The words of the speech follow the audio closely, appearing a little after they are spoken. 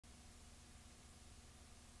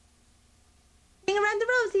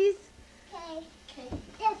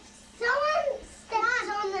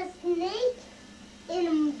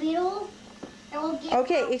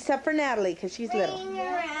Okay, except for Natalie, because she's little. Ring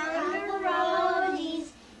around the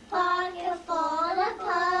rosies, pocket full of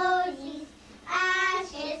posies.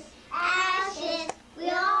 Ashes, ashes, we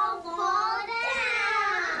all fall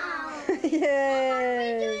down. Yay!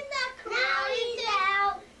 Are we doing that Natalie's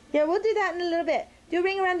out? Yeah, we'll do that in a little bit. Do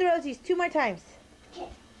Ring Around the Rosies 2 more times. Okay,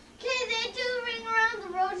 they do Ring Around the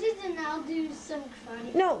Roses and I'll do some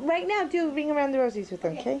karate. No, right now do Ring Around the Rosies with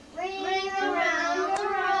them, okay? Ring around the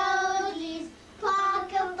rosies,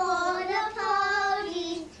 pocket full of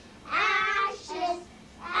posies. Ashes,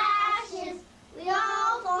 ashes, we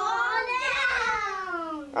all fall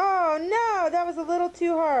down. Oh, no, that was a little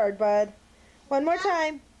too hard, bud. One more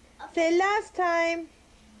time. Say last time.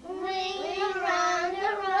 Ring around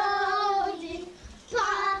the roses,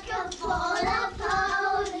 pocket full of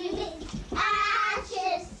posies.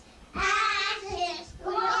 Ashes, ashes,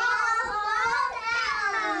 we all fall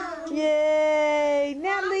down. Yay!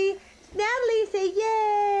 Natalie, say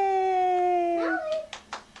yay!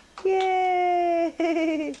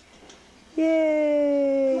 Yay!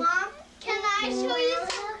 Yay! Mom, can I show you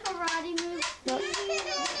some karate moves? No.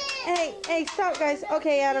 Hey, stop, guys.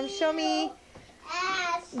 Okay, Adam, show me.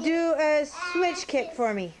 Do a switch kick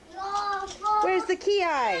for me. Where's the key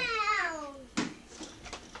eye?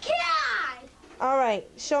 Key eye! All right,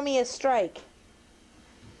 show me a strike.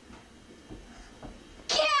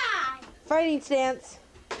 Key eye! Fighting stance.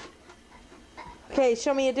 Okay,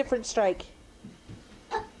 show me a different strike.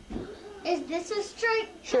 Is this a strike?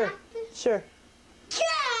 Sure, sure. Key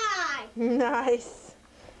eye! Nice.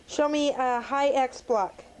 Show me a high X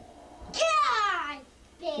block. Key eye!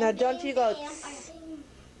 Now don't you go.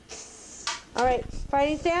 All right,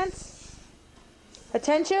 fighting stance.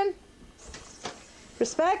 Attention.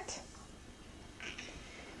 Respect.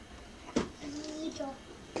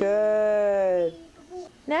 Good.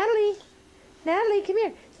 Natalie, come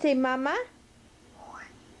here. Say mama.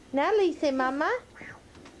 Natalie, say mama.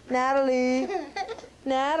 Natalie,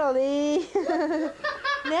 Natalie,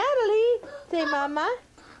 say mama.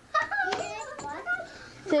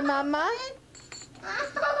 Say mama.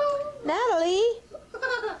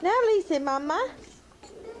 Natalie, say mama.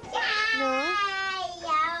 No.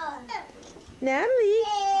 Natalie,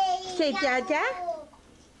 say dada.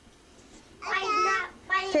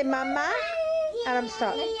 Say mama. Adam,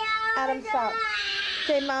 stop. Adam, stop.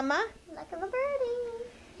 Say mama. Look at the birdie.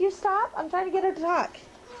 You stop. I'm trying to get her to talk.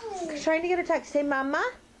 Trying to get her to talk. Say mama.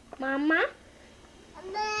 Mama.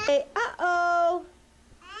 Say uh-oh.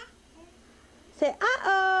 Say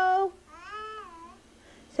uh-oh.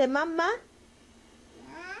 Say mama.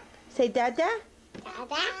 Say dada.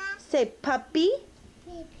 Dada. Say puppy.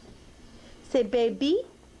 Say baby.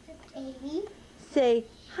 Baby. Say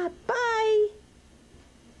hi, bye.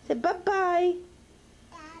 Say bye-bye.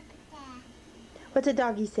 What's a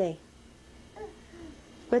doggy say?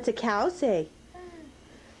 What's a cow say?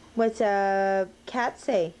 What's a cat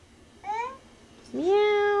say?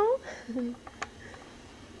 Meow.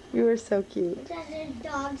 You are so cute. What does a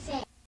dog say?